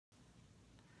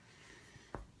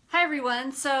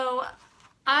everyone. So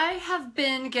I have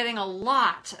been getting a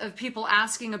lot of people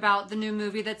asking about the new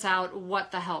movie that's out,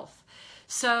 What the Health.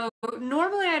 So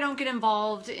normally I don't get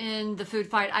involved in the food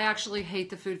fight. I actually hate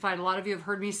the food fight. A lot of you have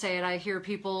heard me say it. I hear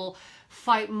people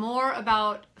fight more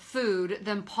about food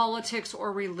than politics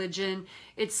or religion.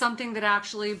 It's something that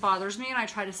actually bothers me, and I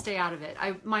try to stay out of it.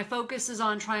 My focus is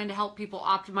on trying to help people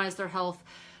optimize their health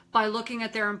by looking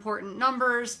at their important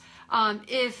numbers.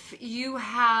 If you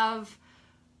have,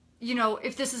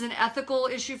 if this is an ethical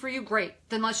issue for you, great.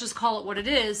 Then let's just call it what it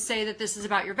is. Say that this is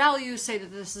about your values, say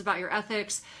that this is about your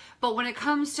ethics. But when it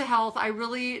comes to health, I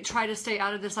really try to stay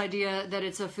out of this idea that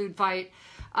it's a food fight.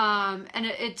 And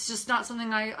it's just not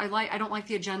something I like. I don't like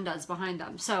the agendas behind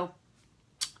them. So,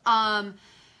 and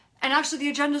actually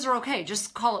the agendas are okay.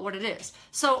 Just call it what it is.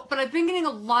 So, but I've been getting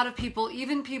a lot of people,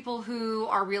 even people who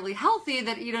are really healthy,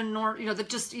 that eat that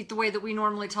just eat the way that we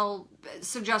normally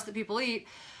suggest that people eat,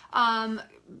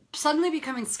 suddenly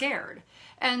becoming scared.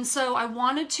 And so I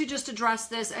wanted to just address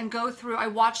this and go through. I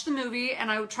watched the movie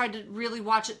and I tried to really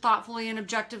watch it thoughtfully and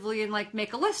objectively and like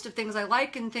make a list of things I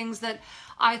like and things that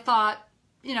I thought,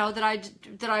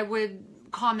 that I would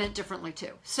comment differently to.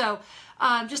 So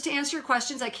just to answer your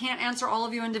questions, I can't answer all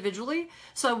of you individually.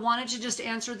 So I wanted to just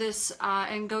answer this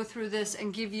and go through this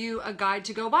and give you a guide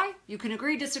to go by. You can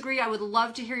agree, disagree. I would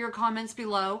love to hear your comments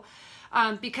below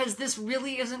because this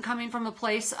really isn't coming from a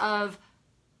place of,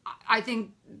 I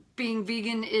think being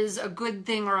vegan is a good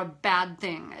thing or a bad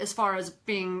thing as far as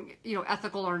being,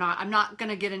 ethical or not. I'm not going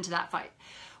to get into that fight.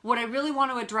 What I really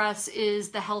want to address is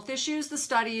the health issues, the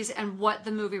studies, and what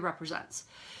the movie represents.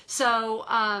 So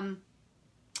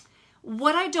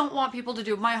what I don't want people to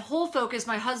do, my whole focus,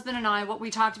 my husband and I, what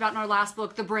we talked about in our last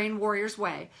book, The Brain Warrior's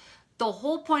Way, the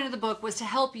whole point of the book was to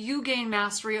help you gain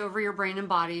mastery over your brain and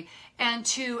body and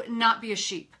to not be a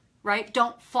sheep. Right?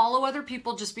 Don't follow other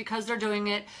people just because they're doing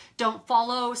it. Don't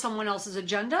follow someone else's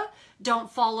agenda. Don't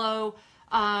follow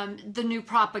the new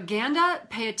propaganda.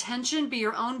 Pay attention. Be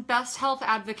your own best health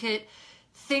advocate.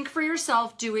 Think for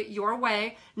yourself. Do it your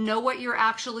way. Know what you're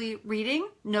actually reading.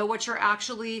 Know what you're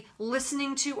actually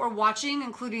listening to or watching,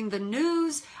 including the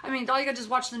news. I mean, all you got to do is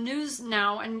watch the news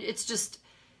now, and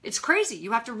it's crazy.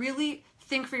 You have to really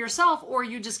think for yourself, or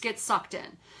you just get sucked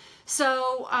in.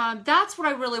 So that's what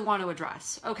I really want to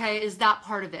address, okay, is that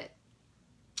part of it.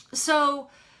 So,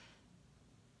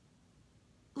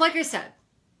 like I said,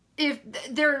 if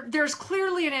there's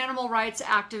clearly an animal rights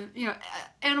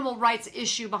animal rights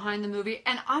issue behind the movie,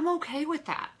 and I'm okay with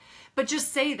that. But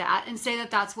just say that and say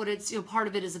that that's what it's, part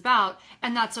of it is about,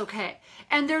 and that's okay.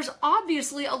 And there's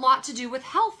obviously a lot to do with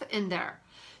health in there.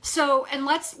 So, and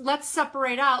let's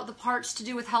separate out the parts to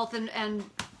do with health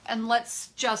and let's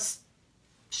just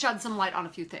shed some light on a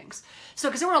few things. So,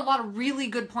 because there were a lot of really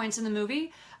good points in the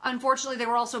movie, unfortunately, they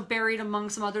were also buried among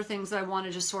some other things that I want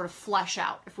to just sort of flesh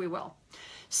out, if we will.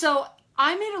 So,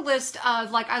 I made a list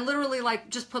of, I literally,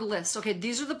 just put a list. Okay,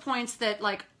 these are the points that,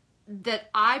 that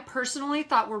I personally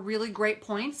thought were really great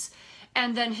points.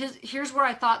 And then here's where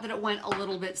I thought that it went a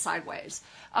little bit sideways.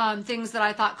 Things that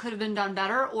I thought could have been done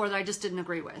better or that I just didn't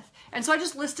agree with. And so I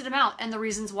just listed them out and the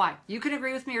reasons why. You can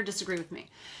agree with me or disagree with me.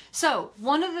 So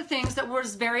one of the things that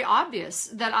was very obvious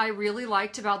that I really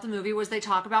liked about the movie was they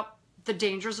talk about the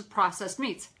dangers of processed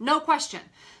meats. No question.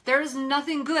 There is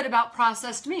nothing good about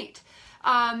processed meat.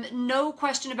 No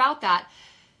question about that.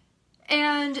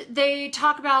 And they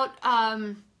talk about...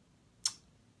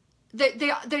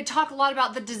 They talk a lot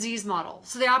about the disease model.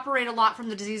 So they operate a lot from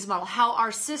the disease model, how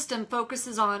our system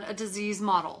focuses on a disease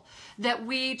model, that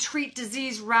we treat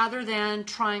disease rather than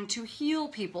trying to heal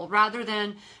people, rather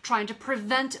than trying to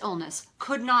prevent illness.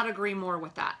 Could not agree more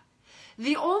with that.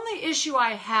 The only issue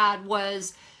I had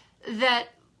was that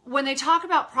when they talk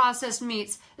about processed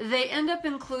meats, they end up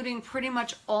including pretty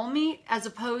much all meat as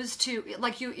opposed to,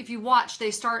 if you watch,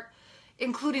 they start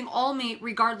including all meat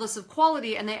regardless of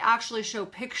quality, and they actually show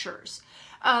pictures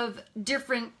of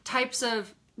different types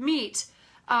of meat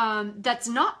that's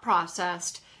not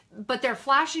processed, but they're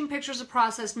flashing pictures of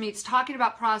processed meats, talking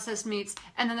about processed meats,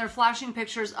 and then they're flashing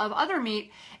pictures of other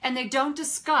meat, and they don't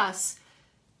discuss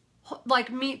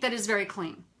meat that is very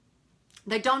clean.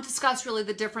 They don't discuss really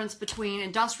the difference between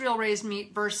industrial raised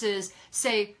meat versus,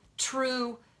 say,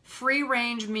 true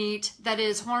free-range meat that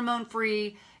is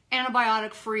hormone-free,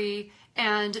 antibiotic-free,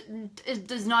 and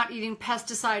is not eating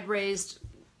pesticide-raised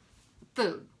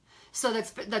food. So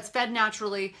that's fed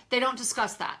naturally. They don't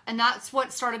discuss that. And that's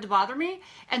what started to bother me.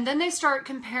 And then they start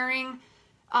comparing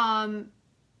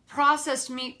processed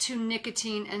meat to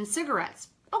nicotine and cigarettes.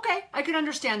 Okay, I could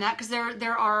understand that because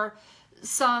there are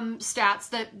some stats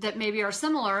that maybe are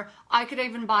similar. I could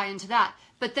even buy into that.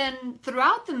 But then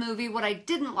throughout the movie, what I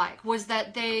didn't like was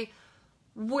that they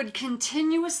would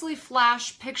continuously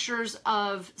flash pictures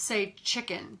of, say,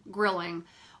 chicken grilling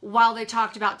while they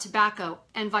talked about tobacco,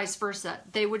 and vice versa.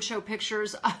 They would show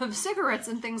pictures of cigarettes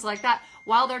and things like that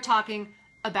while they're talking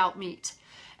about meat.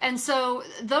 And so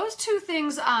those two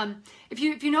things, if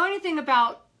you know anything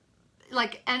about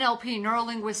like NLP,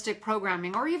 neuro-linguistic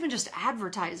programming, or even just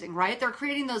advertising, right? They're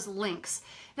creating those links.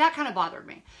 That kind of bothered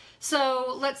me.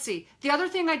 So let's see. The other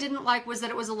thing I didn't like was that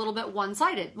it was a little bit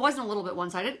one-sided. It wasn't a little bit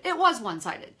one-sided. It was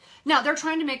one-sided. Now, they're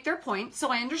trying to make their point, so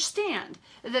I understand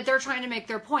that they're trying to make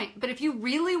their point. But if you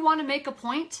really want to make a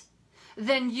point,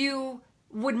 then you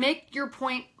would make your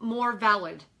point more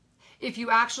valid if you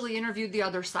actually interviewed the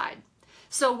other side.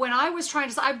 So when I was trying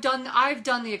to, I've done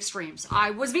the extremes.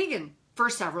 I was vegan for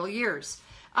several years.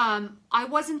 I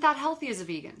wasn't that healthy as a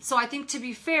vegan. So I think, to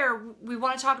be fair, we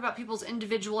want to talk about people's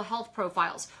individual health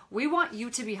profiles. We want you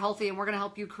to be healthy, and we're going to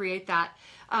help you create that.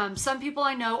 Some people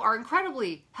I know are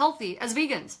incredibly healthy as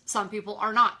vegans. Some people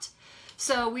are not.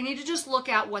 So we need to just look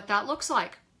at what that looks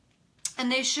like.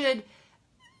 And I'm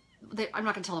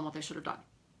not going to tell them what they should have done.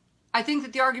 I think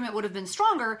that the argument would have been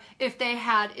stronger if they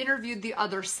had interviewed the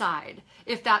other side,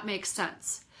 if that makes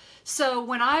sense. So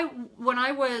when I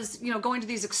was, going to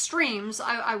these extremes,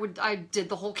 I did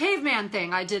the whole caveman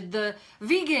thing. I did the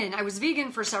vegan. I was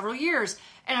vegan for several years,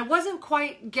 and I wasn't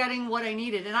quite getting what I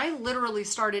needed. And I literally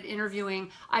started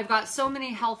interviewing. I've got so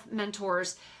many health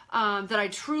mentors that I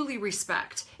truly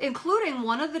respect, including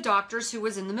one of the doctors who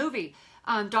was in the movie.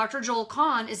 Dr. Joel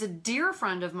Kahn is a dear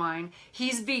friend of mine.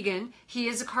 He's vegan. He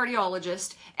is a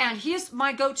cardiologist, and he is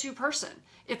my go-to person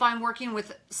if I'm working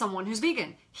with someone who's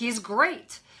vegan. He's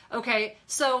great. Okay,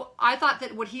 so I thought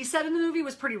that what he said in the movie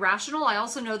was pretty rational. I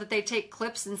also know that they take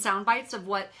clips and sound bites of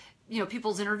what,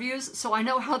 people's interviews. So I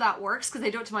know how that works because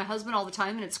they do it to my husband all the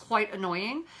time, and it's quite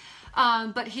annoying.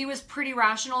 But he was pretty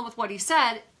rational with what he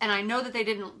said, and I know that they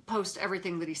didn't post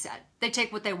everything that he said. They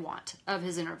take what they want of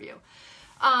his interview.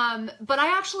 But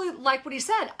I actually like what he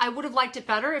said. I would have liked it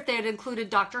better if they had included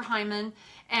Dr. Hyman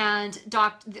and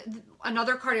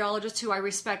another cardiologist who I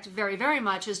respect very, very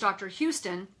much is Dr.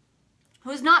 Houston, who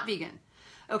is not vegan.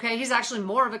 Okay, he's actually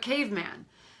more of a caveman.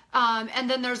 And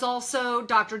then there's also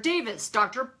Dr. Davis,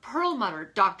 Dr.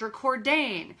 Perlmutter, Dr.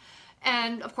 Cordain,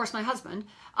 and of course my husband.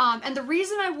 And the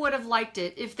reason I would have liked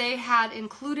it if they had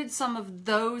included some of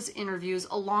those interviews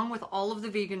along with all of the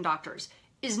vegan doctors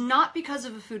is not because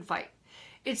of a food fight.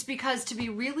 It's because, to be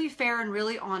really fair and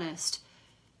really honest,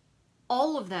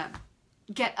 all of them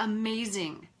get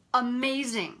amazing,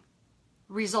 amazing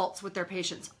results with their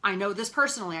patients. I know this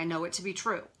personally. I know it to be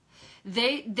true.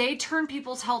 They turn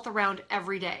people's health around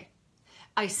every day.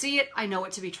 I see it. I know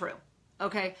it to be true.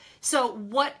 Okay. So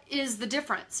what is the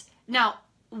difference? Now,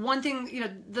 one thing,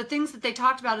 the things that they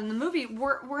talked about in the movie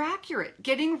were accurate.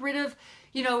 Getting rid of,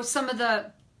 some of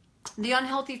the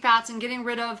unhealthy fats and getting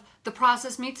rid of the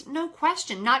processed meats, no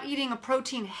question. Not eating a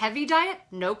protein heavy diet,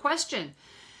 no question.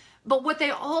 But what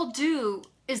they all do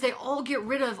is they all get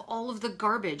rid of all of the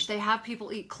garbage. They have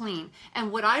people eat clean.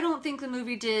 And what I don't think the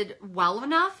movie did well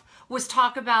enough was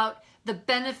talk about the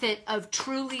benefit of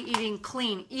truly eating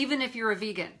clean, even if you're a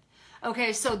vegan.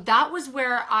 Okay, so that was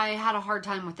where I had a hard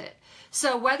time with it.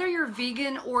 So whether you're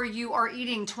vegan or you are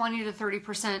eating 20 to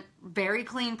 30% very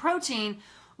clean protein,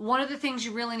 one of the things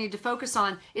you really need to focus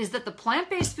on is that the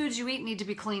plant-based foods you eat need to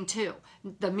be clean too.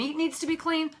 The meat needs to be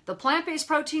clean. The plant-based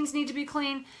proteins need to be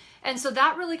clean. And so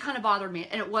that really kind of bothered me.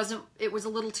 And it was a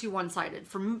little too one-sided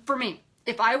for me.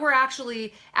 If I were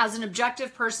actually, as an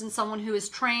objective person, someone who is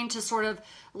trained to sort of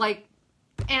like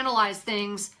analyze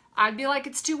things, I'd be like,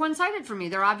 it's too one-sided for me.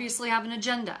 They're obviously have an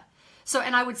agenda. So,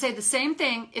 and I would say the same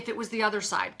thing if it was the other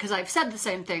side, because I've said the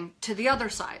same thing to the other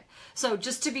side. So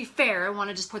just to be fair, I want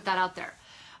to just put that out there.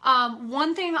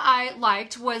 One thing I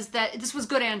liked was that this was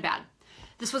good and bad.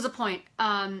 This was a point.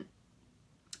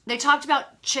 They talked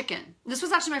about chicken. This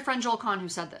was actually my friend Joel Kahn who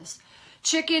said this.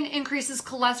 Chicken increases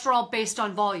cholesterol based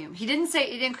on volume. He didn't say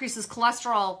it increases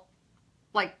cholesterol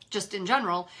like just in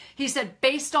general. He said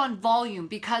based on volume,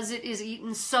 because it is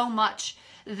eaten so much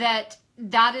that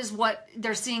is what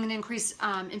they're seeing an increase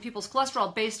in people's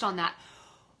cholesterol based on that.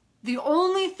 The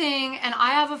only thing, and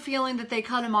I have a feeling that they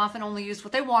cut him off and only used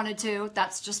what they wanted to.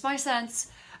 That's just my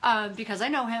sense because I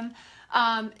know him.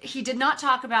 He did not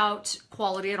talk about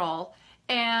quality at all.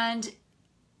 And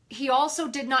he also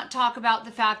did not talk about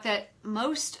the fact that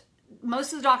most of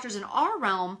the doctors in our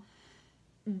realm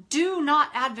do not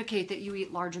advocate that you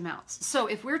eat large amounts. So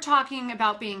if we're talking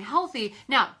about being healthy,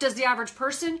 now, does the average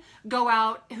person go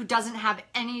out who doesn't have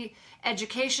any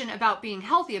education about being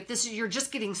healthy? If this is, you're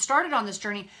just getting started on this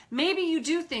journey, maybe you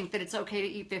do think that it's okay to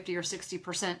eat 50 or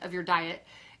 60% of your diet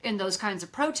in those kinds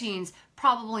of proteins.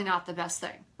 Probably not the best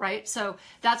thing, right? So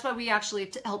that's why we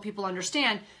actually help people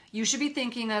understand you should be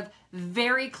thinking of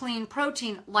very clean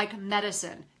protein like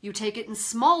medicine. You take it in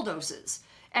small doses.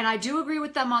 And I do agree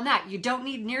with them on that. You don't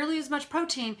need nearly as much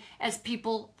protein as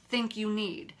people think you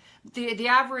need. The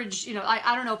average, you know,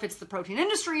 I don't know if it's the protein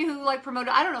industry who like promoted,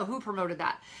 I don't know who promoted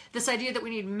that. This idea that we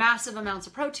need massive amounts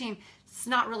of protein, it's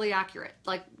not really accurate.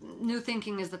 Like, new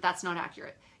thinking is that that's not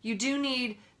accurate. You do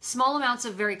need small amounts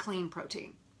of very clean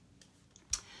protein.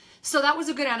 So that was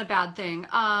a good and a bad thing.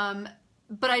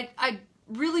 But I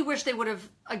really wish they would have,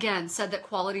 again, said that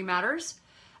quality matters.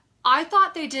 I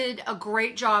thought they did a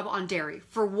great job on dairy.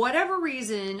 For whatever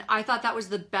reason, I thought that was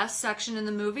the best section in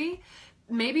the movie.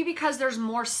 Maybe because there's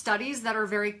more studies that are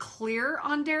very clear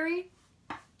on dairy.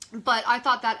 But I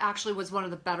thought that actually was one of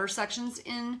the better sections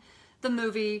in the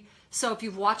movie. So if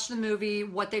you've watched the movie,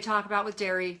 what they talk about with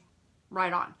dairy,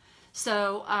 right on.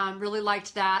 So really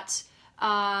liked that.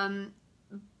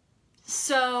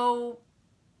 So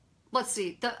let's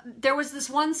see. There was this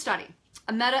one study,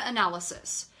 a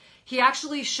meta-analysis. He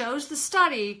actually shows the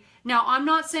study. Now, I'm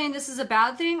not saying this is a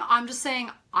bad thing. I'm just saying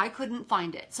I couldn't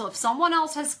find it. So if someone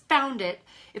else has found it,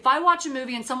 if I watch a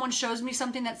movie and someone shows me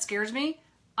something that scares me,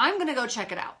 I'm going to go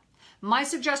check it out. My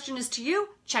suggestion is to you,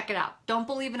 check it out. Don't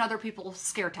believe in other people's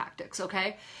scare tactics,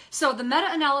 okay? So the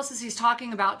meta-analysis he's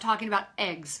talking about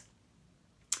eggs.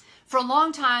 For a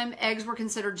long time, eggs were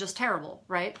considered just terrible,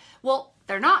 right? Well,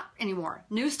 they're not anymore.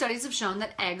 New studies have shown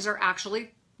that eggs are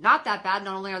actually not that bad.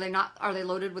 Not only are they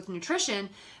loaded with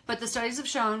nutrition, but the studies have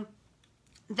shown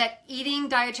that eating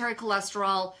dietary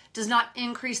cholesterol does not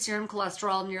increase serum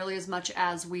cholesterol nearly as much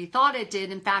as we thought it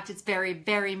did. In fact, it's very,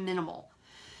 very minimal.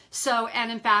 So, and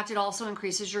in fact, it also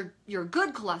increases your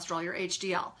good cholesterol, your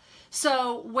HDL.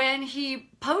 So when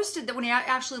he posted that, when he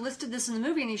actually listed this in the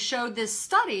movie and he showed this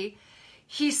study,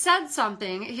 he said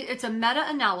something. It's a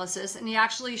meta-analysis, and he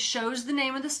actually shows the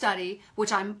name of the study,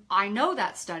 which I know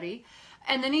that study.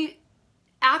 And then he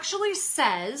actually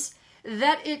says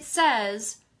that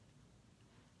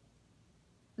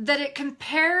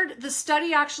the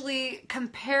study actually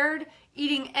compared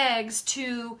eating eggs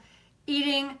to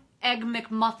eating Egg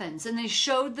McMuffins. And they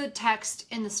showed the text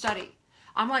in the study.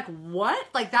 I'm like, what?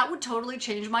 Like, that would totally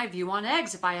change my view on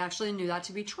eggs if I actually knew that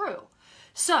to be true.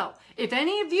 So if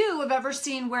any of you have ever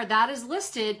seen where that is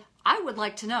listed, I would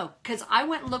like to know, because I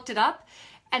went and looked it up.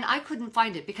 And I couldn't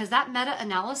find it, because that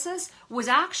meta-analysis was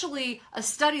actually a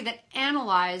study that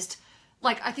analyzed,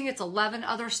 like, I think it's 11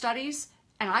 other studies,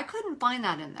 and I couldn't find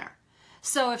that in there.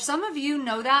 So if some of you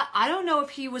know that, I don't know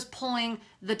if he was pulling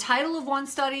the title of one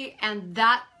study and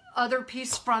that other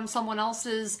piece from someone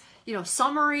else's, you know,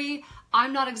 summary.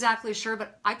 I'm not exactly sure,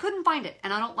 but I couldn't find it.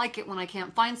 And I don't like it when I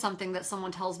can't find something that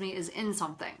someone tells me is in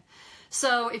something.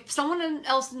 So if someone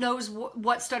else knows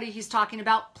what study he's talking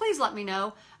about, please let me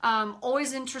know.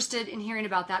 Always interested in hearing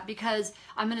about that, because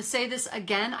I'm going to say this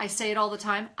again. I say it all the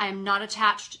time. I am not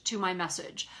attached to my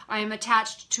message. I am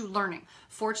attached to learning.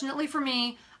 Fortunately for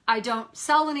me, I don't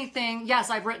sell anything. Yes,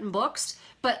 I've written books,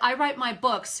 but I write my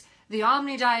books, The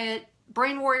Omni Diet,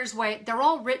 Brain Warrior's Way, they're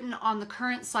all written on the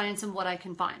current science and what I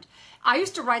can find. I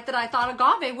used to write that I thought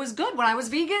agave was good when I was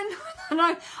vegan.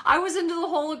 And I was into the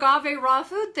whole agave raw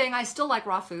food thing. I still like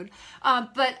raw food.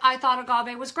 But I thought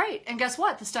agave was great. And guess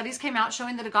what? The studies came out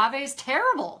showing that agave is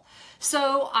terrible.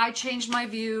 So I changed my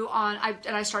view on,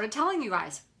 and I started telling you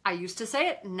guys. I used to say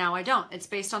it, now I don't. It's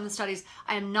based on the studies.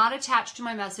 I am not attached to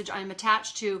my message. I am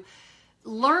attached to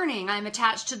learning. I am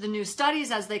attached to the new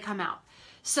studies as they come out.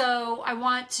 So I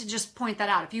want to just point that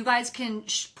out. If you guys can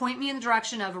point me in the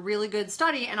direction of a really good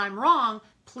study and I'm wrong,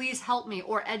 please help me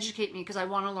or educate me, because I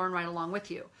want to learn right along with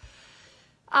you.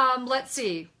 Let's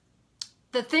see.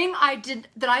 The thing I did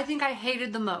that I think I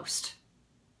hated the most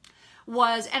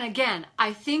was, and again,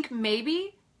 I think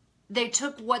maybe they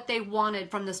took what they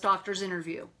wanted from this doctor's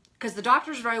interview, because the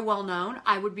doctor's very well known.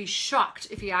 I would be shocked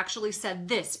if he actually said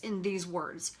this in these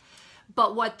words.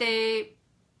 But what they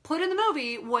put in the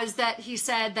movie was that he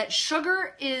said that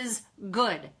sugar is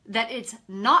good, that it's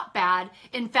not bad.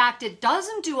 In fact, it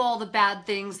doesn't do all the bad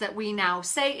things that we now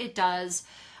say it does,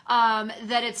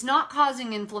 that it's not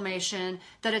causing inflammation,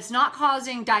 that it's not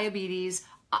causing diabetes.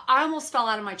 I almost fell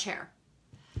out of my chair.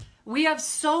 We have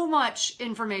so much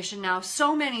information now,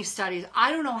 so many studies.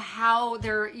 I don't know how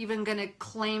they're even going to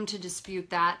claim to dispute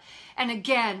that. And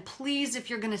again, please, if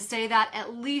you're going to say that,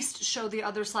 at least show the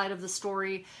other side of the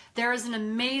story. There is an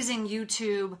amazing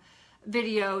YouTube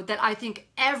video that I think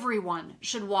everyone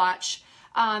should watch.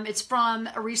 It's from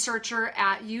a researcher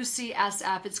at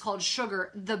UCSF. It's called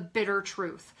Sugar, the Bitter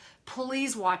Truth.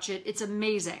 Please watch it. It's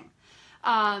amazing.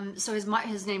 So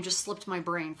his name just slipped my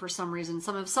brain for some reason.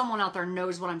 Someone out there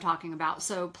knows what I'm talking about.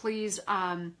 So please,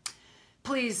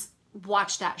 please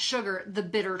watch that. Sugar, the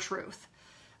Bitter Truth.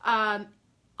 I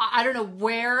don't know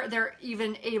where they're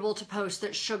even able to post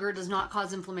that sugar does not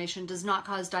cause inflammation, does not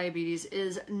cause diabetes,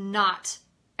 is not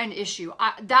an issue.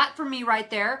 That for me right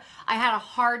there, I had a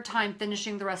hard time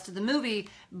finishing the rest of the movie,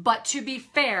 but to be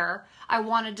fair, I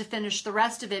wanted to finish the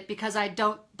rest of it because I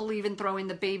don't believe in throwing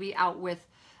the baby out with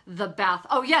the bath.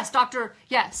 Oh yes, Dr.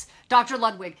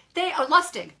 Ludwig.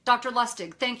 Lustig. Dr.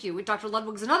 Lustig. Thank you. Dr.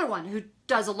 Ludwig's another one who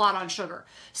does a lot on sugar.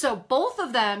 So both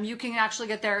of them, you can actually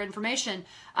get their information.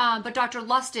 But Dr.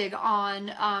 Lustig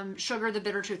on Sugar, the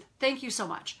Bitter Truth. Thank you so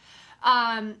much.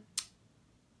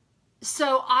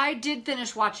 So I did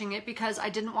finish watching it because I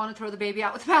didn't want to throw the baby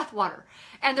out with the bathwater.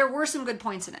 And there were some good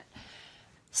points in it.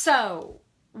 So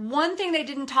one thing they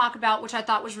didn't talk about, which I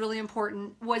thought was really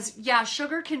important, was, yeah,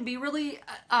 sugar can be really,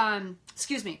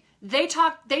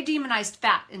 they demonized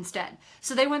fat instead.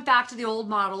 So they went back to the old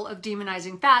model of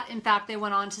demonizing fat. In fact, they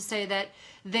went on to say that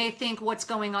they think what's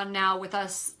going on now with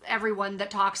us, everyone that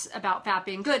talks about fat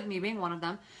being good, me being one of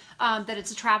them, that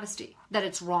it's a travesty, that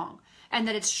it's wrong, and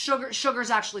that it's sugar's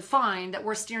actually fine, that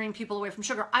we're steering people away from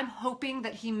sugar. I'm hoping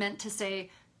that he meant to say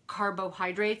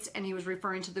carbohydrates and he was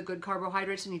referring to the good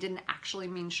carbohydrates and he didn't actually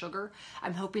mean sugar.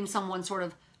 I'm hoping someone sort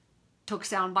of took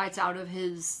sound bites out of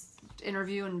his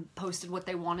interview and posted what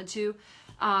they wanted to.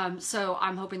 So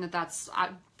I'm hoping that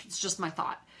it's just my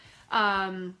thought.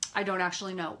 I don't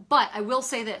actually know, but I will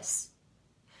say this: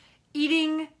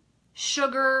 eating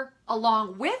sugar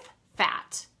along with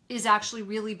fat is actually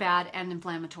really bad and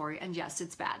inflammatory. And yes,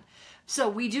 it's bad. So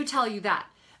we do tell you that,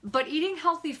 but eating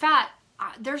healthy fat,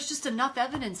 there's just enough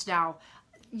evidence now.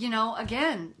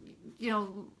 Again,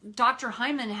 Dr.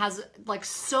 Hyman has like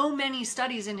so many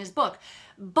studies in his book,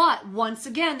 but once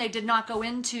again, they did not go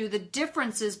into the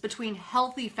differences between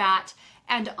healthy fat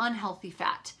and unhealthy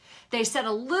fat. They said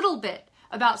a little bit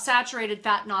about saturated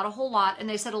fat, not a whole lot, and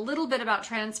they said a little bit about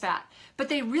trans fat, but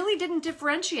they really didn't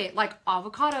differentiate like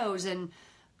avocados and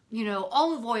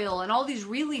olive oil and all these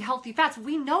really healthy fats.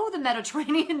 We know the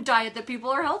Mediterranean diet that people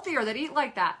are healthier that eat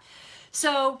like that.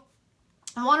 So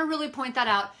I want to really point that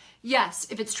out. Yes,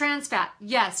 if it's trans fat,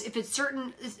 yes, if it's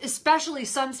certain, especially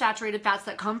some saturated fats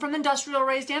that come from industrial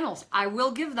raised animals, I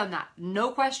will give them that,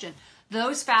 no question.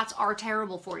 Those fats are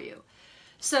terrible for you.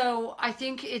 So I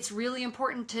think it's really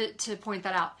important to point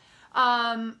that out.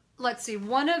 Let's see,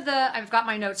 I've got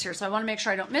my notes here, so I want to make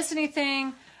sure I don't miss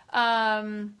anything.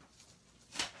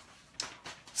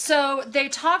 So they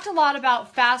talked a lot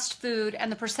about fast food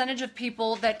and the percentage of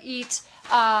people that eat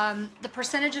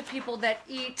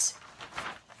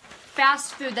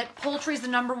fast food, that poultry is the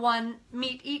 #1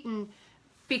 meat eaten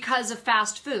because of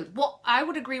fast food. Well, I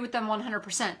would agree with them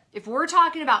 100%. If we're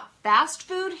talking about fast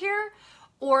food here,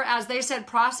 or as they said,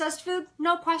 processed food,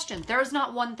 no question. There is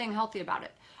not one thing healthy about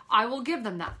it. I will give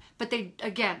them that. But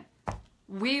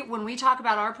when we talk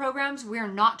about our programs, we're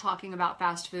not talking about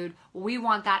fast food. We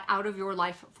want that out of your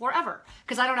life forever,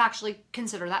 because I don't actually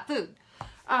consider that food.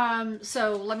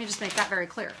 So let me just make that very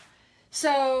clear.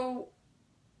 So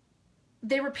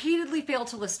they repeatedly failed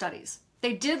to list studies.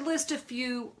 They did list a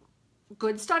few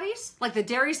good studies, like the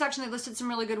dairy section, they listed some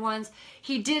really good ones.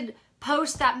 He did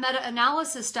post that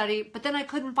meta-analysis study, but then I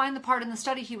couldn't find the part in the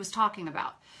study he was talking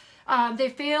about. They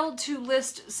failed to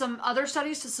list some other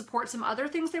studies to support some other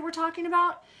things they were talking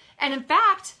about. And in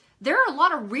fact, there are a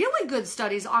lot of really good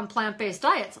studies on plant-based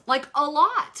diets, like a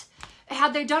lot.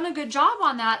 Had they done a good job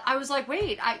on that, I was like,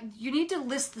 wait, you need to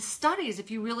list the studies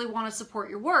if you really want to support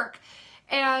your work.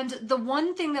 And the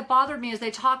one thing that bothered me is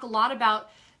they talk a lot about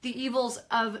the evils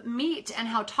of meat and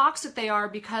how toxic they are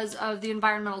because of the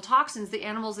environmental toxins, the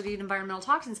animals that eat environmental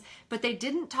toxins, but they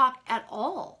didn't talk at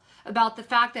all about the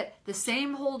fact that the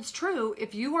same holds true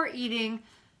if you are eating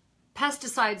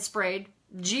pesticide-sprayed,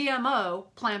 GMO,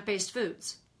 plant-based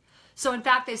foods. So in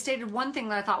fact, they stated one thing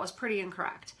that I thought was pretty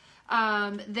incorrect.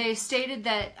 They stated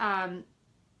that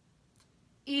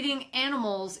eating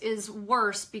animals is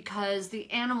worse because the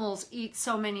animals eat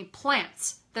so many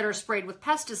plants that are sprayed with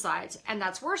pesticides, and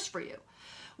that's worse for you.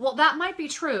 Well, that might be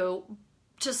true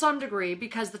to some degree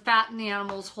because the fat in the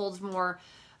animals holds more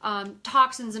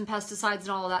toxins and pesticides and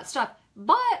all of that stuff.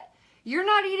 But you're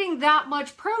not eating that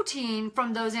much protein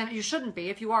from those animals. You shouldn't be.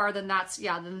 If you are, then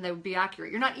then they would be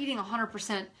accurate. You're not eating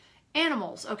 100%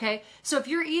 animals, okay? So if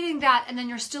you're eating that and then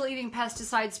you're still eating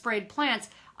pesticide sprayed plants,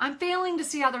 I'm failing to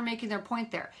see how they're making their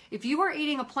point there. If you are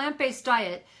eating a plant-based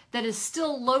diet that is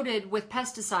still loaded with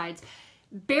pesticides,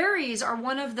 berries are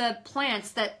one of the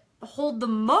plants that hold the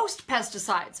most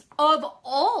pesticides of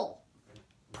all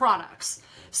products.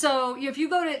 So if you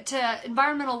go to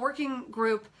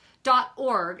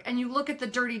environmentalworkinggroup.org and you look at the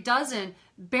Dirty Dozen,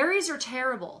 berries are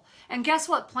terrible. And guess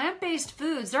what? Plant-based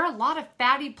foods, there are a lot of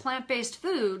fatty plant-based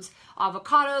foods,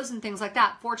 avocados and things like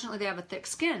that. Fortunately, they have a thick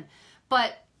skin.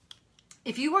 But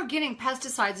if you are getting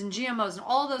pesticides and GMOs and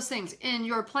all those things in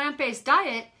your plant-based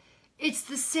diet, it's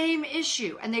the same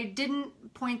issue. And they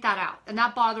didn't point that out. And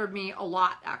that bothered me a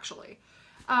lot, actually.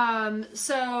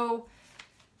 So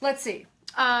let's see.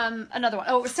 Another one.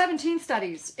 Oh, it was 17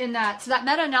 studies in that. So that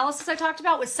meta-analysis I talked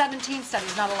about was 17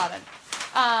 studies, not 11.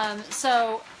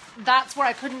 So that's where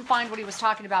I couldn't find what he was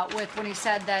talking about with when he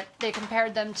said that they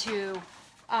compared them to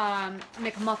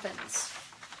McMuffins.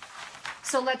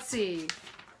 So let's see.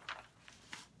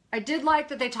 I did like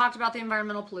that they talked about the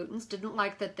environmental pollutants. Didn't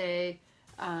like that they,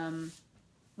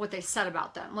 what they said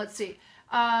about them. Let's see.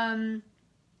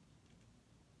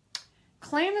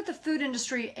 Claim that the food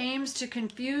industry aims to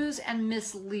confuse and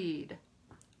mislead.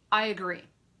 I agree.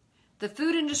 The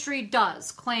food industry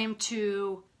does claim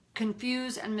to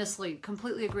confuse and mislead.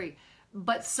 Completely agree.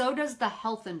 But so does the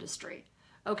health industry.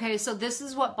 Okay, so this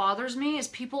is what bothers me is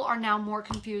people are now more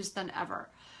confused than ever.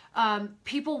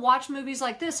 People watch movies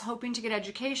like this hoping to get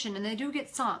education, and they do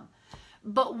get some.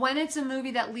 But when it's a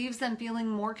movie that leaves them feeling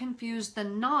more confused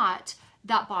than not,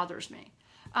 that bothers me.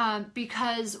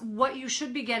 Because what you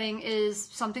should be getting is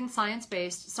something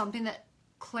science-based, something that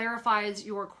clarifies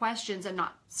your questions and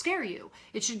not scare you.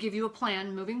 It should give you a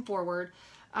plan moving forward,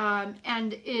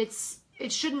 and it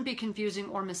shouldn't be confusing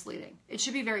or misleading. It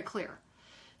should be very clear.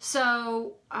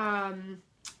 So,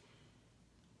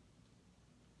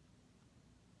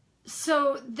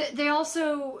 they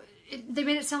also, they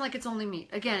made it sound like it's only meat.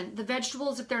 Again, the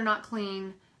vegetables, if they're not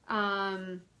clean,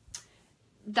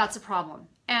 that's a problem.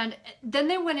 And then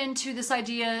they went into this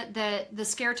idea that the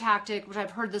scare tactic, which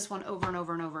I've heard this one over and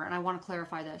over and over, and I want to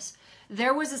clarify this. They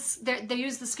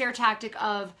used the scare tactic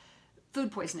of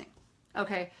food poisoning.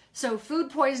 Okay, so food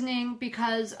poisoning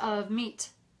because of meat.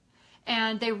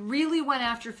 And they really went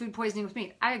after food poisoning with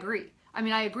meat. I agree. I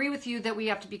mean, I agree with you that we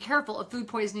have to be careful of food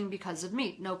poisoning because of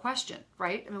meat. No question,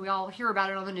 right? I mean, we all hear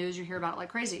about it on the news. You hear about it like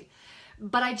crazy.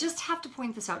 But I just have to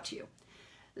point this out to you.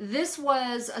 This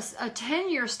was a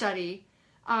 10-year study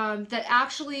that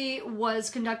actually was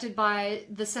conducted by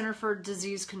the Center for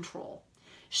Disease Control.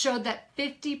 Showed that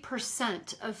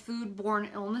 50% of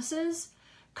foodborne illnesses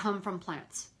come from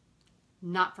plants,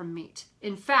 not from meat.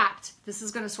 In fact, this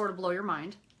is going to sort of blow your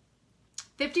mind.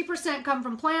 50% come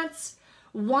from plants.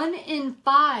 1 in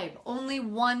 5, only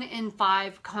 1 in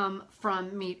 5 come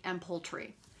from meat and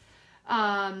poultry.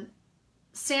 Salmon,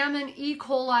 E.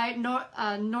 coli,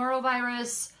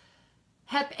 norovirus,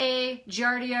 Hep A,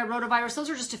 Giardia, rotavirus, those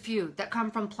are just a few that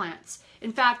come from plants.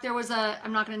 In fact, there was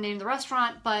I'm not going to name the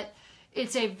restaurant, but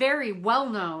it's a very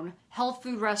well-known health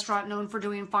food restaurant known for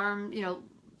doing farm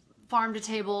to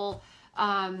table,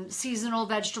 seasonal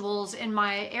vegetables. In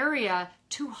my area,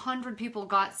 200 people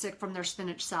got sick from their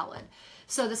spinach salad.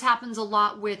 So this happens a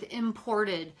lot with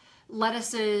imported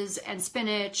lettuces and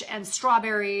spinach and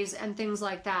strawberries and things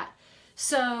like that.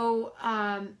 So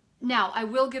now I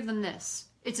will give them this.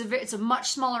 It's a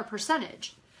much smaller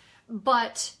percentage,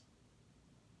 but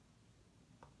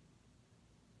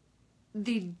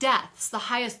the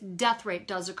highest death rate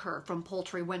does occur from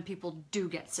poultry when people do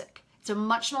get sick. It's a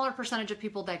much smaller percentage of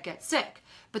people that get sick,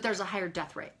 but there's a higher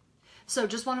death rate. So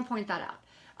just want to point that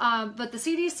out. But the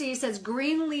CDC says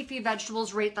green leafy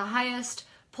vegetables rate the highest,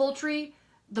 poultry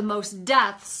the most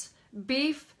deaths,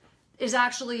 beef is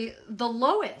actually the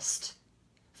lowest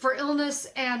for illness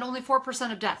and only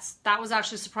 4% of deaths. That was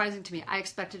actually surprising to me. I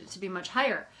expected it to be much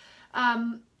higher.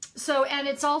 And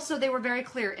it's also, they were very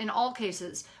clear in all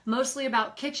cases, mostly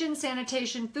about kitchen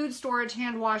sanitation, food storage,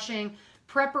 hand washing,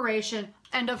 preparation,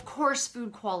 and of course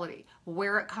food quality,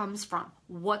 where it comes from,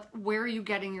 where are you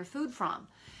getting your food from.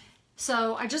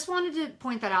 So I just wanted to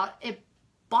point that out. It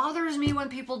bothers me when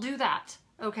people do that,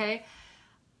 okay?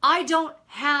 I don't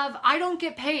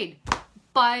get paid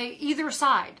by either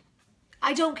side.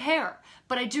 I don't care,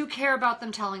 but I do care about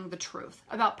them telling the truth,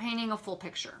 about painting a full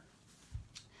picture.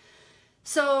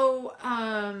 So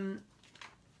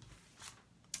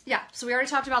Yeah, so we already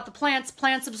talked about the plants.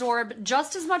 Plants absorb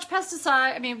just as much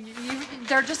pesticide. I mean,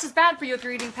 they're just as bad for you if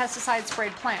you're eating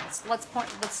pesticide-sprayed plants.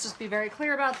 Let's just be very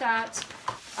clear about that.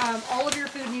 All of your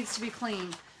food needs to be clean.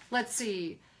 Let's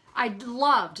see. I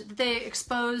loved that they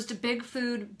exposed big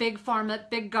food, big pharma,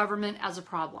 big government as a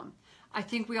problem. I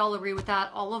think we all agree with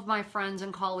that. All of my friends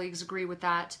and colleagues agree with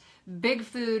that. Big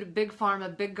food, big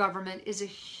pharma, big government is a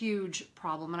huge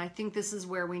problem. And I think this is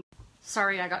where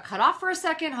sorry, I got cut off for a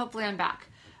second. Hopefully I'm back.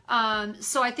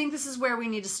 So I think this is where we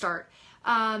need to start.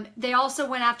 They also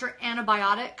went after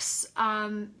antibiotics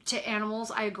to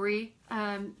animals. I agree.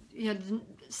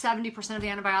 70% of the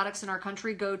antibiotics in our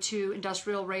country go to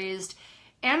industrial raised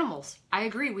animals. I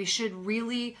agree. We should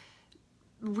really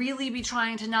be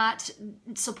trying to not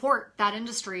support that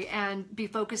industry and be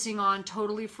focusing on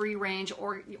totally free range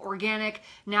or organic,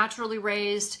 naturally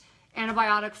raised,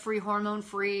 antibiotic free, hormone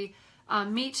free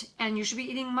meat, and you should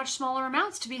be eating much smaller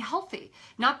amounts to be healthy.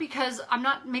 Not because I'm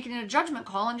not making it a judgment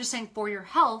call, I'm just saying for your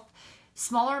health,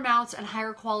 smaller amounts and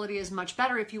higher quality is much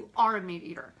better if you are a meat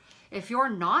eater. If you're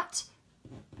not,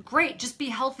 great, just be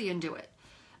healthy and do it.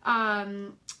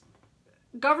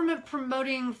 Government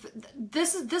promoting,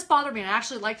 this bothered me, and I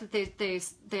actually like that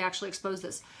they actually exposed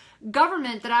this.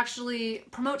 Government that actually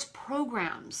promotes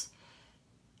programs,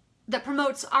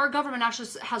 our government actually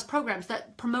has programs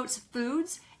that promotes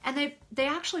foods, and they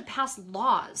actually pass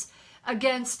laws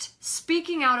against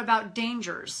speaking out about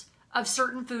dangers of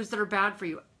certain foods that are bad for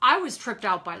you. I was tripped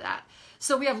out by that.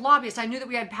 So we have lobbyists. I knew that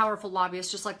we had powerful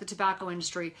lobbyists, just like the tobacco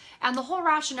industry. And the whole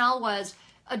rationale was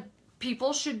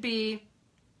people should be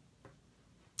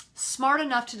smart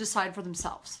enough to decide for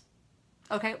themselves.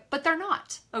 Okay, but they're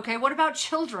not. Okay, what about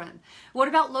children? What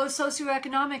about low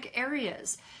socioeconomic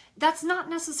areas? That's not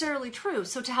necessarily true.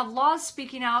 So to have laws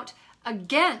speaking out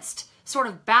against sort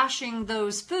of bashing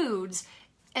those foods,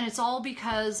 and it's all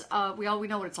because we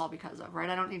know what it's all because of, right?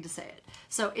 I don't need to say it.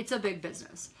 So it's a big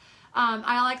business.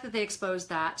 I like that they exposed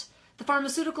that. The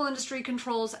pharmaceutical industry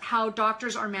controls how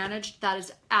doctors are managed. That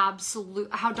is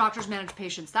absolute. How doctors manage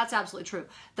patients. That's absolutely true.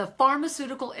 The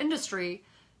pharmaceutical industry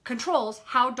controls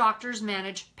how doctors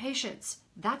manage patients.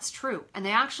 That's true. And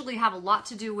they actually have a lot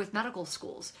to do with medical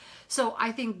schools. So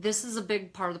I think this is a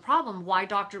big part of the problem. Why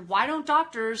don't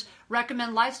doctors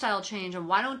recommend lifestyle change? And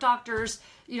why don't doctors,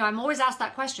 I'm always asked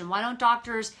that question. Why don't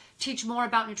doctors teach more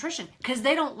about nutrition? Because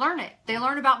they don't learn it. They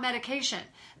learn about medication.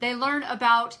 They learn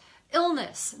about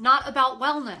illness, not about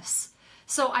wellness.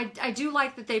 So I do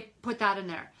like that they put that in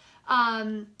there.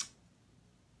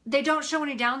 They don't show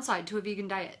any downside to a vegan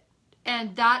diet.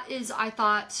 And that is, I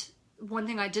thought, one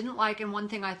thing I didn't like, and one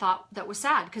thing I thought that was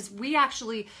sad, because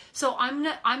I'm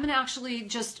gonna actually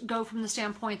just go from the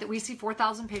standpoint that we see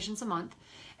 4,000 patients a month,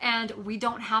 and we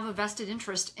don't have a vested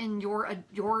interest in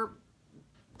your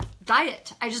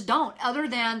diet. I just don't. Other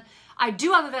than I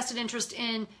do have a vested interest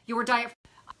in your diet.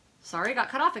 Sorry, got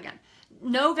cut off again.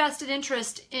 No vested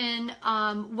interest in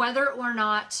whether or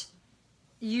not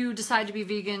you decide to be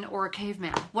vegan or a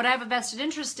caveman. What I have a vested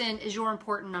interest in is your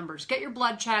important numbers. Get your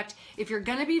blood checked. If you're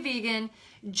gonna be vegan,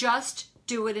 just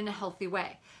do it in a healthy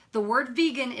way. The word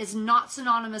vegan is not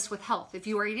synonymous with health. If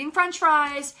you are eating French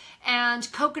fries and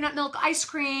coconut milk ice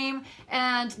cream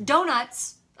and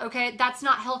donuts, okay, that's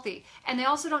not healthy. And they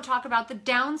also don't talk about the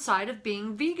downside of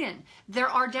being vegan. There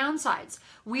are downsides.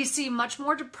 We see much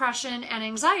more depression and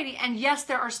anxiety, and yes,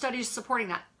 there are studies supporting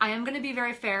that. I am going to be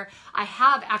very fair. I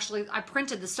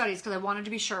printed the studies because I wanted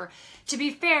to be sure. To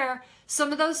be fair,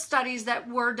 some of those studies that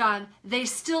were done, they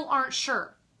still aren't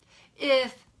sure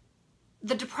if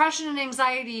the depression and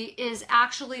anxiety is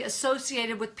actually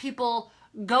associated with people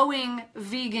going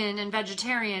vegan and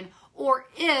vegetarian, or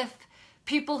if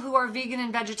people who are vegan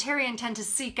and vegetarian tend to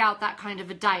seek out that kind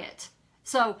of a diet.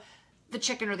 So the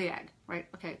chicken or the egg, right?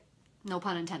 Okay, no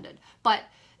pun intended. But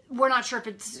we're not sure if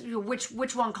it's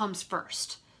which one comes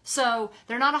first. So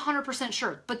they're not 100%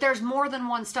 sure, but there's more than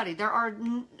one study. There are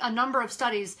a number of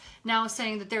studies now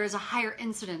saying that there is a higher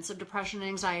incidence of depression and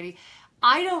anxiety.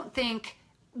 I don't think,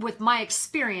 with my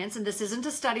experience, and this isn't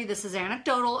a study, this is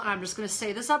anecdotal, and I'm just going to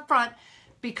say this up front,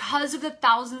 because of the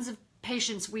thousands of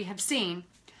patients we have seen,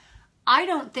 I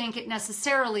don't think it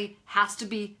necessarily has to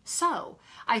be so.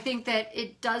 I think that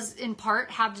it does in part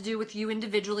have to do with you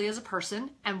individually as a person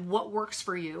and what works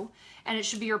for you. And it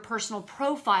should be your personal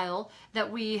profile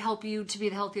that we help you to be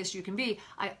the healthiest you can be.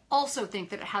 I also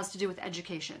think that it has to do with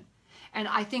education. And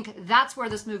I think that's where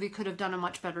this movie could have done a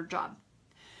much better job.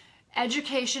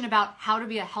 Education about how to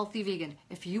be a healthy vegan.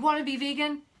 If you want to be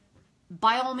vegan,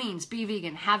 by all means, be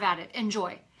vegan. Have at it.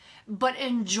 Enjoy. But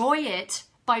enjoy it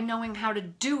by knowing how to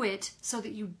do it so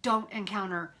that you don't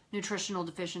encounter nutritional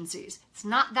deficiencies. It's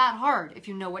not that hard if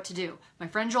you know what to do. My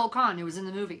friend Joel Kahn, who was in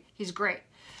the movie, he's great.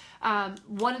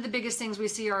 One of the biggest things we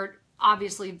see are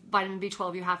obviously vitamin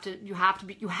B12.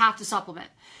 You have to supplement.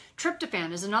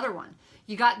 Tryptophan is another one.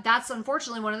 That's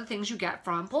unfortunately one of the things you get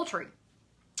from poultry.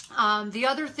 The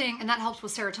other thing, and that helps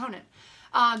with serotonin.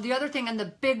 The other thing, and the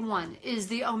big one, is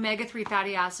the omega-3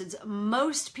 fatty acids.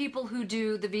 Most people who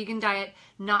do the vegan diet,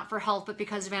 not for health, but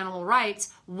because of animal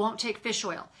rights, won't take fish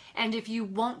oil. And if you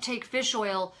won't take fish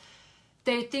oil,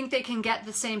 they think they can get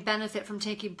the same benefit from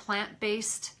taking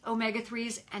plant-based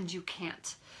omega-3s, and you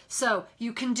can't. So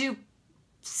you can do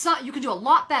a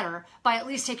lot better by at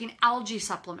least taking algae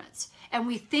supplements. And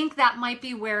we think that might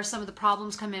be where some of the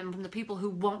problems come in from the people who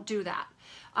won't do that.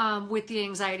 With the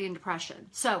anxiety and depression.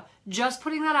 So just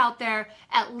putting that out there,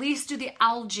 at least do the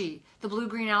algae, the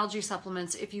blue-green algae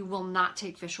supplements if you will not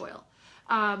take fish oil.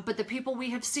 But the people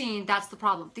we have seen, that's the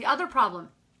problem. The other problem,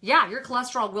 yeah, your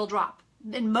cholesterol will drop.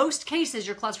 In most cases,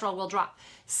 your cholesterol will drop.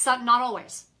 Not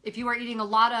always. If you are eating a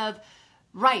lot of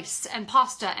rice and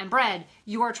pasta and bread,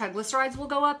 your triglycerides will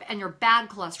go up and your bad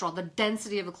cholesterol, the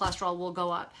density of the cholesterol will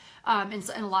go up in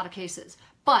a lot of cases.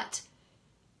 But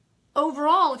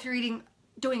overall, if you're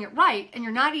doing it right and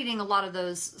you're not eating a lot of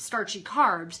those starchy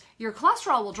carbs, your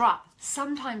cholesterol will drop,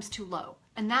 sometimes too low.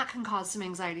 And that can cause some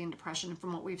anxiety and depression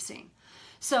from what we've seen.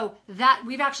 So that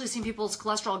we've actually seen people's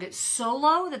cholesterol get so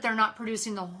low that they're not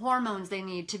producing the hormones they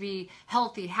need to be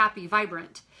healthy, happy,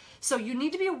 vibrant. So you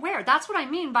need to be aware. That's what I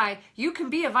mean by you can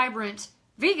be a vibrant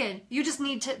vegan. You just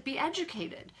need to be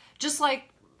educated. Just like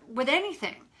with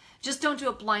anything. Just don't do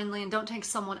it blindly and don't take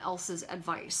someone else's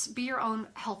advice. Be your own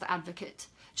health advocate.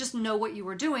 Just know what you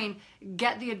are doing,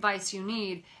 get the advice you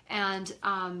need, and,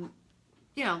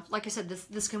 like I said,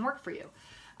 this can work for you.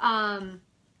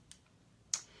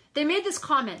 They made this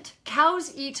comment,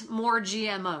 cows eat more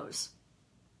GMOs.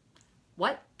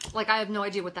 What? Like, I have no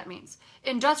idea what that means.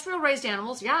 Industrial raised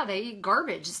animals, yeah, they eat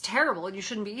garbage. It's terrible, and you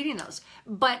shouldn't be eating those.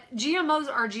 But GMOs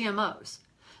are GMOs.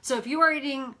 So if you are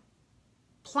eating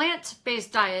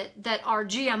plant-based diet that are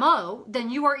GMO, then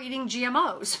you are eating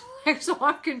GMOs. So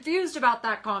I'm confused about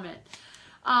that comment.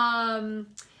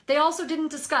 They also didn't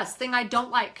discuss, thing I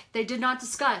don't like, they did not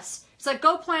discuss. It's like,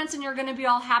 go plants and you're going to be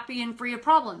all happy and free of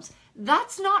problems.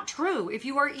 That's not true if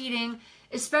you are eating,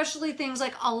 especially things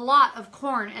like a lot of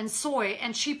corn and soy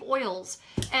and cheap oils.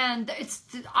 And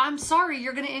I'm sorry,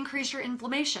 you're going to increase your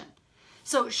inflammation.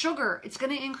 So sugar, it's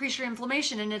going to increase your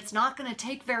inflammation and it's not going to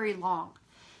take very long.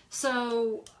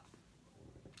 So,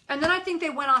 and then I think they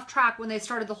went off track when they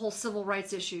started the whole civil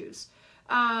rights issues.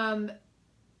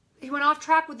 He went off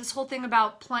track with this whole thing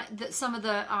about some of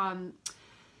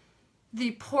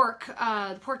the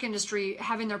pork industry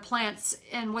having their plants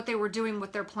and what they were doing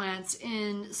with their plants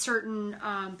in certain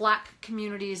black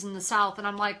communities in the South. And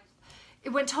I'm like,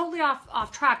 it went totally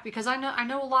off track because I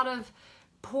know a lot of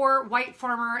poor white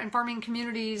farmer and farming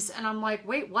communities, and I'm like,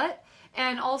 wait, what?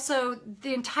 And also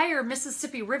the entire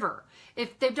Mississippi River.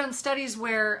 If they've done studies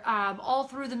where all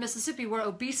through the Mississippi where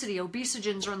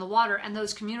obesogens are in the water and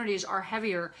those communities are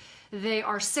heavier, they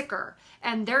are sicker,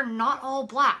 and they're not all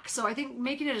black. So I think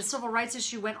making it a civil rights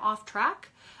issue went off track.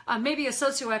 Maybe a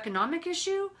socioeconomic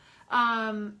issue,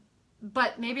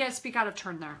 but maybe I speak out of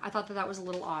turn there. I thought that was a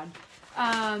little odd.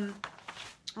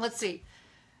 Let's see.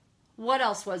 What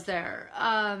else was there?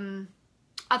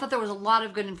 I thought there was a lot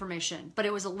of good information, but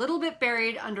it was a little bit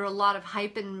buried under a lot of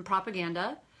hype and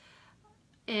propaganda.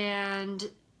 And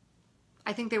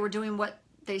I think they were doing what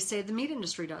they say the meat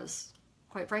industry does,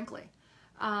 quite frankly.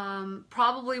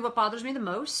 Probably what bothers me the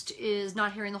most is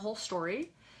not hearing the whole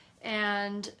story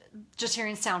and just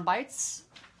hearing sound bites.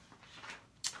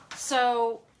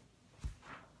 So,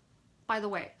 by the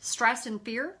way, stress and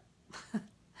fear,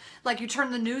 like you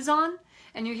turn the news on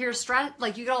and you hear stress,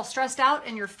 like you get all stressed out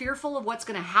and you're fearful of what's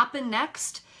going to happen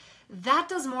next, that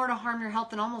does more to harm your health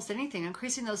than almost anything.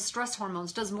 Increasing those stress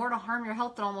hormones does more to harm your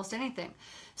health than almost anything.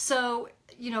 So,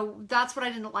 that's what I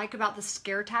didn't like about the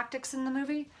scare tactics in the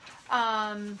movie.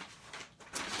 I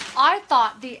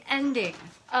thought the ending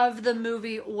of the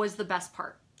movie was the best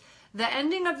part. The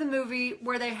ending of the movie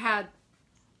where they had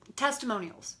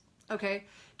testimonials, okay?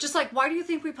 Just like, why do you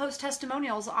think we post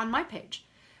testimonials on my page?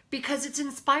 Because it's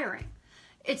inspiring.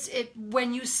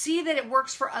 When you see that it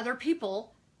works for other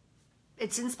people,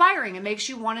 it's inspiring. It makes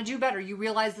you want to do better. You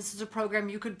realize this is a program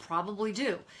you could probably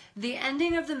do. The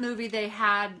ending of the movie, they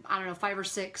had, 5 or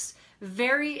 6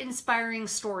 very inspiring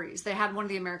stories. They had one of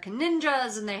the American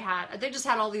Ninjas, and they just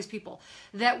had all these people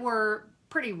that were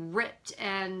pretty ripped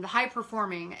and high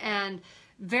performing and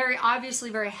very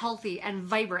obviously very healthy and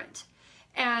vibrant.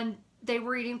 And they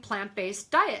were eating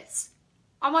plant-based diets.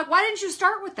 I'm like, why didn't you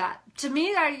start with that? To me,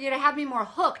 you'd have me more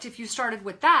hooked if you started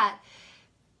with that,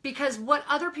 because what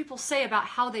other people say about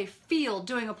how they feel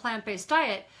doing a plant-based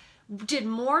diet did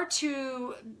more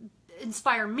to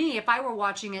inspire me if I were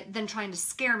watching it than trying to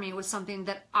scare me with something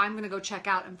that I'm going to go check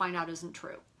out and find out isn't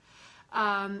true.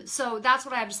 So that's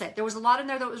what I have to say. There was a lot in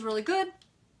there that was really good.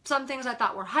 Some things I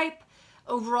thought were hype.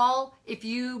 Overall, if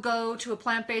you go to a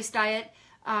plant-based diet,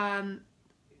 can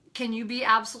you be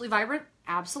absolutely vibrant?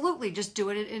 Absolutely. Just do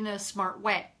it in a smart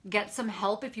way. Get some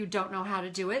help if you don't know how to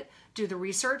do it. Do the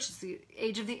research. It's the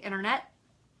age of the internet.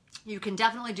 You can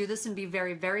definitely do this and be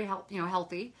very, very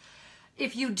healthy.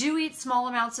 If you do eat small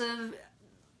amounts of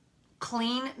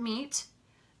clean meat,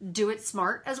 do it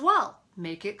smart as well.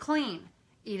 Make it clean.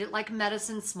 Eat it like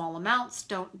medicine, small amounts.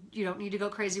 You don't need to go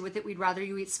crazy with it. We'd rather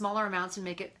you eat smaller amounts and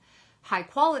make it high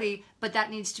quality, but that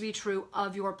needs to be true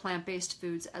of your plant-based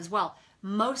foods as well.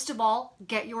 Most of all,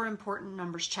 get your important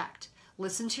numbers checked.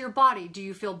 Listen to your body. Do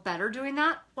you feel better doing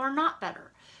that or not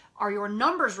better? Are your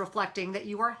numbers reflecting that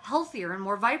you are healthier and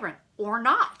more vibrant or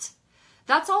not?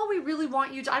 That's all we really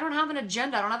want you to. I don't have an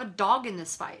agenda. I don't have a dog in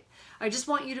this fight. I just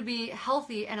want you to be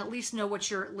healthy and at least know what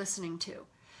you're listening to.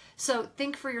 So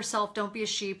think for yourself. Don't be a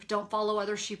sheep. Don't follow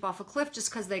other sheep off a cliff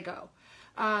just because they go.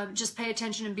 Just pay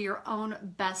attention and be your own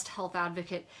best health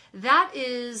advocate. That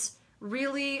is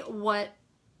really what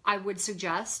I would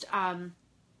suggest,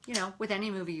 with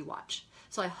any movie you watch.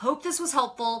 So I hope this was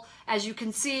helpful. As you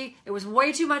can see, it was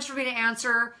way too much for me to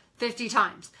answer 50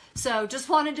 times. So just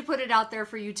wanted to put it out there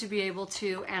for you to be able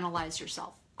to analyze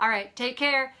yourself. All right, take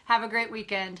care. Have a great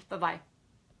weekend. Bye-bye.